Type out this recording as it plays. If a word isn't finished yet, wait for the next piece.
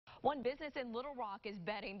One business in Little Rock is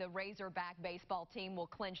betting the Razorback baseball team will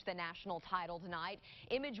clinch the national title tonight.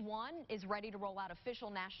 Image One is ready to roll out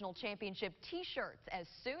official national championship T-shirts as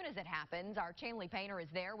soon as it happens. Our Chanley Painter is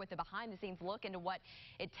there with a behind-the-scenes look into what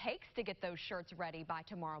it takes to get those shirts ready by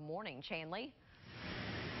tomorrow morning. Chanley?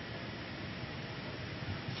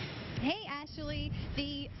 Hey, Ashley.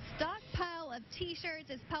 The stockpile of T-shirts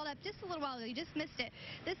is piled up just a little while ago. You just missed it.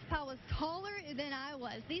 This pile was taller than I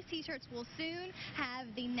was. These T-shirts will soon have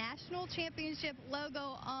the national championship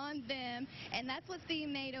logo on them, and that's what's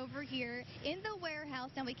being made over here in the warehouse.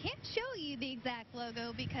 Now, we can't show you the exact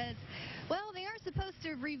logo because, well, they aren't supposed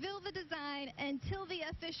to reveal the design until the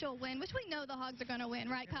official win, which we know the Hogs are going to win,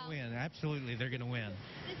 right, Kyle? Win. Absolutely, they're going to win.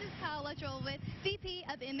 This is Kyle Luttrell with VP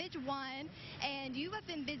of Image One, and you have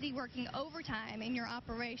been busy working overtime in your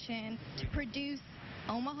operation to produce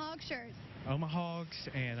OmaHogs shirts. OmaHogs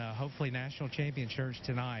and hopefully national champion shirts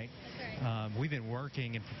tonight. That's right. We've been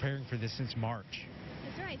working and preparing for this since March.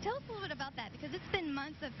 That's right. Tell us a little bit about that, because it's been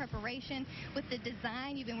months of preparation with the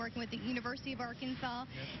design. You've been working with the University of Arkansas,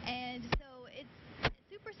 and so it's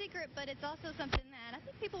super secret, but it's also something that I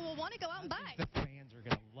think people will want to go out and buy. The fans are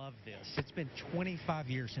going to love this. It's been 25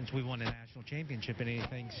 years since we won a national championship in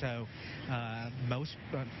anything, so most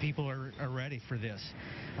people are ready for this.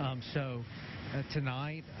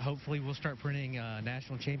 Tonight, hopefully, we'll start printing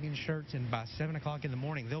national champion shirts, and by 7 o'clock in the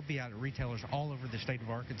morning, they'll be out at retailers all over the state of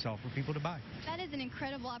Arkansas for people to buy. That is an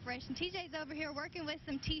incredible operation. TJ's over here working with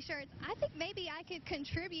some T-shirts. I think maybe I could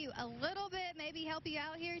contribute a little bit, maybe help you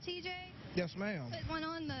out here, TJ. Yes, ma'am. Put one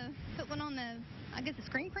on the, I guess, the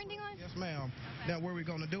screen printing line? Yes, ma'am. Okay. Now, what we're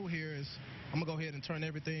going to do here is I'm going to go ahead and turn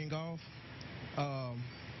everything off.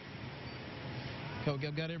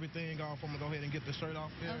 Got everything off. I'm going to go ahead and get the shirt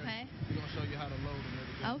off here. Okay. We're going to show you how to load and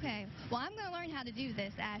everything. Okay. Well, I'm going to learn how to do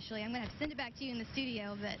this, Ashley. I'm going to have to send it back to you in the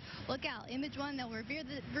studio, but look out. Image One, they'll reveal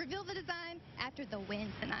the design after the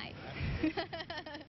win tonight.